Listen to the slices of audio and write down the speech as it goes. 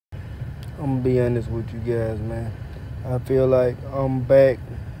I'm gonna be honest with you guys, man. I feel like I'm back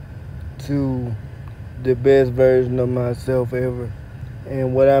to the best version of myself ever.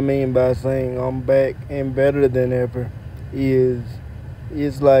 And what I mean by saying I'm back and better than ever is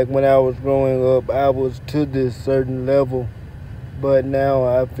it's like when I was growing up, I was to this certain level, but now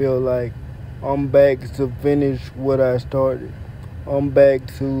I feel like I'm back to finish what I started. I'm back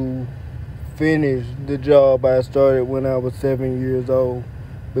to finish the job I started when I was 7 years old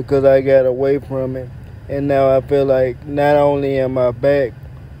because I got away from it. And now I feel like not only am I back,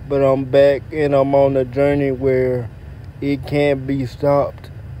 but I'm back and I'm on a journey where it can't be stopped.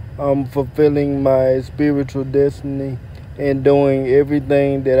 I'm fulfilling my spiritual destiny and doing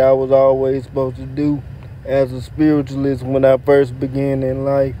everything that I was always supposed to do as a spiritualist when I first began in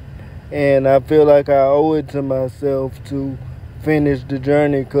life. And I feel like I owe it to myself to finish the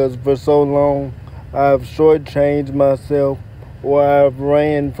journey because for so long I've shortchanged myself or I've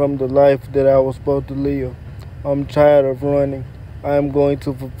ran from the life that I was supposed to live. I'm tired of running. I'm going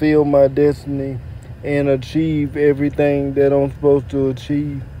to fulfill my destiny and achieve everything that I'm supposed to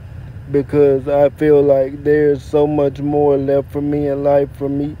achieve because I feel like there's so much more left for me in life for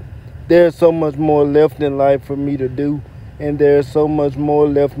me. There's so much more left in life for me to do, and there's so much more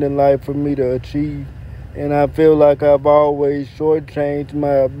left in life for me to achieve. And I feel like I've always shortchanged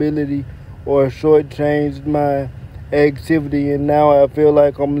my ability or shortchanged my activity, and now I feel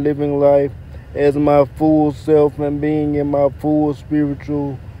like I'm living life as my full self and being in my full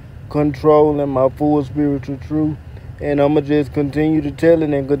spiritual control and my full spiritual truth. And I'm going to just continue to tell it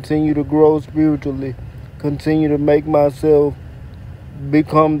and continue to grow spiritually, continue to make myself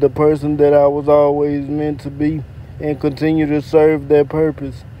become the person that I was always meant to be, and continue to serve that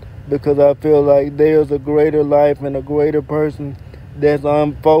purpose because I feel like there's a greater life and a greater person that's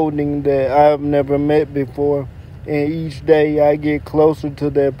unfolding that I've never met before. And each day I get closer to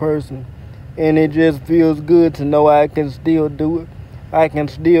that person. And it just feels good to know I can still do it. I can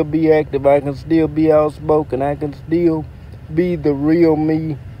still be active. I can still be outspoken. I can still be the real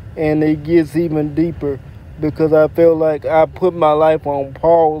me. And it gets even deeper because I feel like I put my life on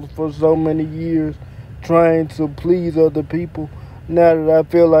pause for so many years trying to please other people. Now that I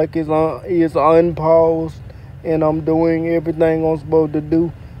feel like it's unpaused and I'm doing everything I'm supposed to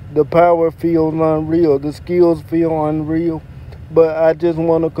do, the power feels unreal. The skills feel unreal. But I just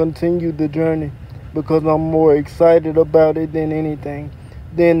want to continue the journey because I'm more excited about it than anything.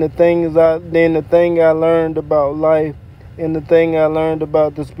 Then the thing I learned about life and the thing I learned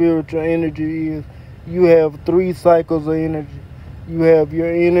about the spiritual energy is you have three cycles of energy. You have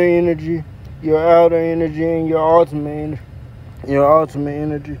your inner energy, your outer energy, and your ultimate energy. Your ultimate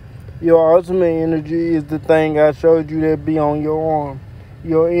energy. Your ultimate energy is the thing I showed you that be on your arm.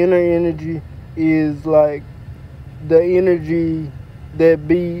 Your inner energy is like the energy that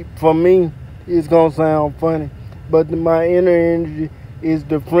be, for me, it's gonna sound funny, but my inner energy is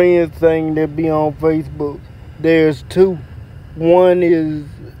the friends thing that be on Facebook. There's two. One is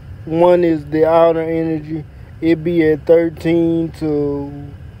one is the outer energy. It be at 13 to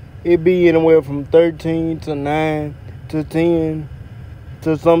it be anywhere from 13 to 9 to 10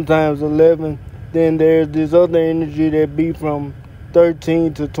 to sometimes 11. Then there's this other energy that be from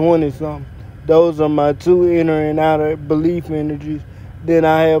 13 to 20 something. Those are my two inner and outer belief energies. Then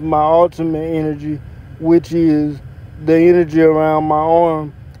I have my ultimate energy, which is the energy around my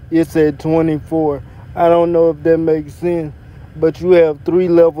arm. It's at 24. I don't know if that makes sense, but you have three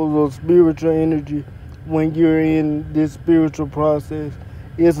levels of spiritual energy when you're in this spiritual process.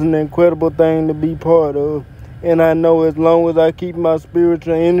 It's an incredible thing to be part of. And I know as long as I keep my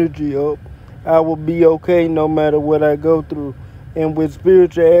spiritual energy up, I will be okay no matter what I go through. And with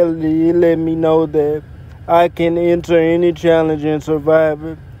spirituality, it let me know that I can enter any challenge and survive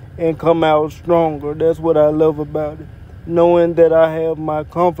it and come out stronger. That's what I love about it. Knowing that I have my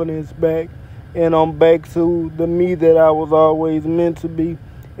confidence back and I'm back to the me that I was always meant to be,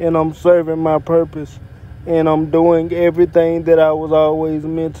 and I'm serving my purpose and I'm doing everything that I was always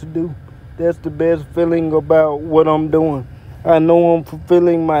meant to do. That's the best feeling about what I'm doing. I know I'm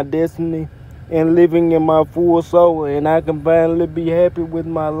fulfilling my destiny and living in my full soul, and I can finally be happy with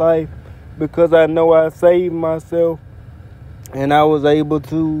my life because I know I saved myself and I was able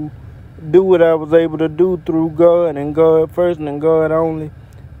to do what I was able to do through God and God first and God only,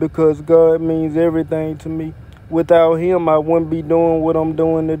 because God means everything to me. Without Him, I wouldn't be doing what I'm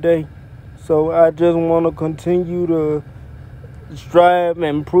doing today. So I just want to continue to strive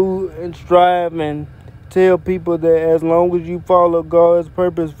and strive and tell people that as long as you follow God's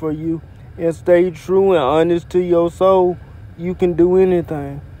purpose for you and stay true and honest to your soul, you can do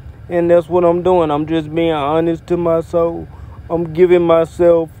anything. And that's what I'm doing. I'm just being honest to my soul. I'm giving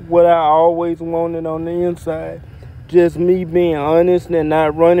myself what I always wanted on the inside. Just me being honest and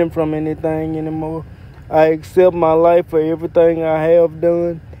not running from anything anymore. I accept my life for everything I have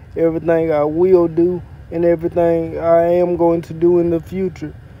done, everything I will do, and everything I am going to do in the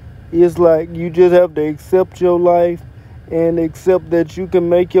future. It's like you just have to accept your life and accept that you can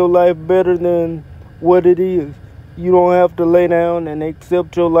make your life better than what it is. You don't have to lay down and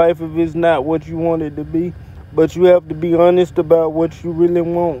accept your life if it's not what you want it to be, but you have to be honest about what you really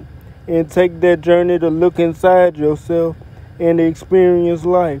want and take that journey to look inside yourself and experience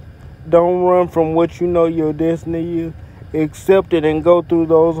life. Don't run from what you know your destiny is. Accept it and go through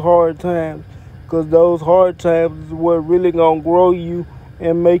those hard times, because those hard times is what really gonna grow you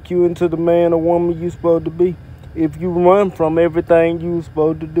and make you into the man or woman you're supposed to be. If you run from everything you're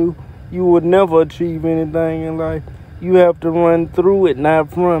supposed to do, you would never achieve anything in life. You have to run through it, not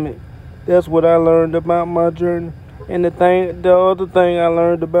from it. That's what I learned about my journey. And the other thing I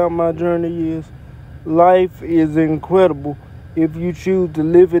learned about my journey is life is incredible if you choose to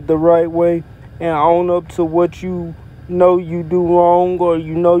live it the right way and own up to what you know you do wrong or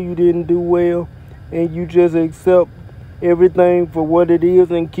you know you didn't do well, and you just accept everything for what it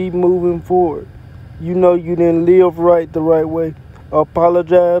is and keep moving forward. You know you didn't live right the right way.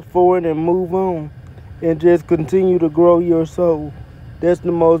 Apologize for it and move on, and just continue to grow your soul. That's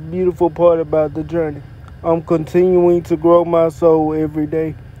the most beautiful part about the journey. I'm continuing to grow my soul every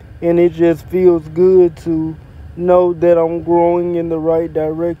day, and it just feels good to know that I'm growing in the right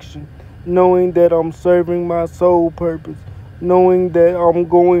direction, knowing that I'm serving my soul purpose, knowing that I'm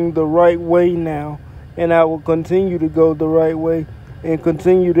going the right way now, and I will continue to go the right way and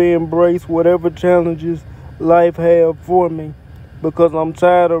continue to embrace whatever challenges life have for me, because I'm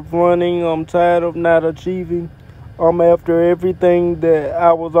tired of running, I'm tired of not achieving. I'm after everything that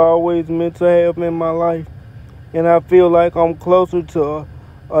I was always meant to have in my life, and I feel like I'm closer to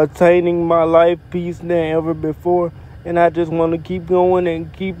attaining my life peace than ever before, and I just want to keep going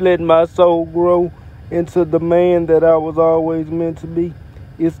and keep letting my soul grow into the man that I was always meant to be.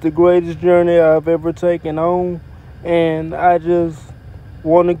 It's the greatest journey I've ever taken on, and I just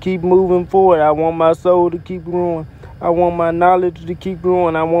want to keep moving forward. I want my soul to keep growing. I want my knowledge to keep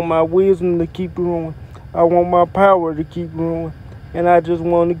growing. I want my wisdom to keep growing. I want my power to keep growing. And I just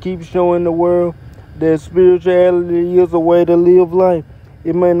want to keep showing the world that spirituality is a way to live life.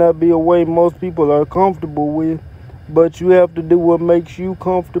 It may not be a way most people are comfortable with, but you have to do what makes you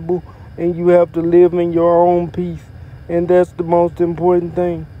comfortable, and you have to live in your own peace. And that's the most important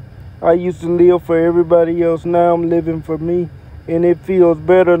thing. I used to live for everybody else. Now I'm living for me. And it feels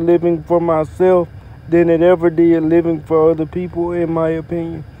better living for myself than it ever did living for other people, in my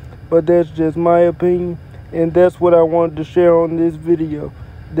opinion. But that's just my opinion, and that's what I wanted to share on this video.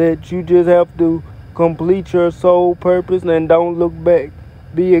 That you just have to complete your soul purpose and don't look back.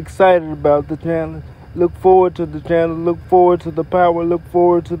 Be excited about the challenge. Look forward to the challenge. Look forward to the power. Look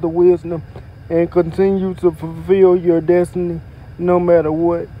forward to the wisdom. And continue to fulfill your destiny no matter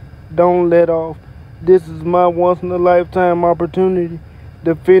what. Don't let off. This is my once-in-a-lifetime opportunity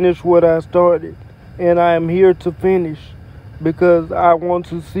to finish what I started. And I am here to finish because I want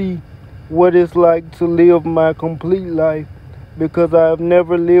to see what it's like to live my complete life, because I've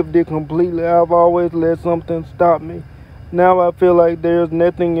never lived it completely. I've always let something stop me. Now I feel like there's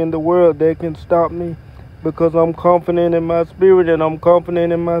nothing in the world that can stop me, because I'm confident in my spirit and I'm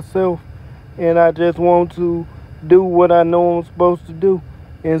confident in myself. And I just want to do what I know I'm supposed to do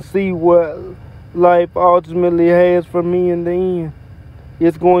and see what life ultimately has for me in the end.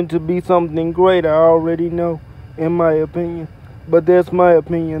 It's going to be something great, I already know, in my opinion. But that's my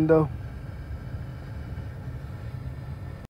opinion, though.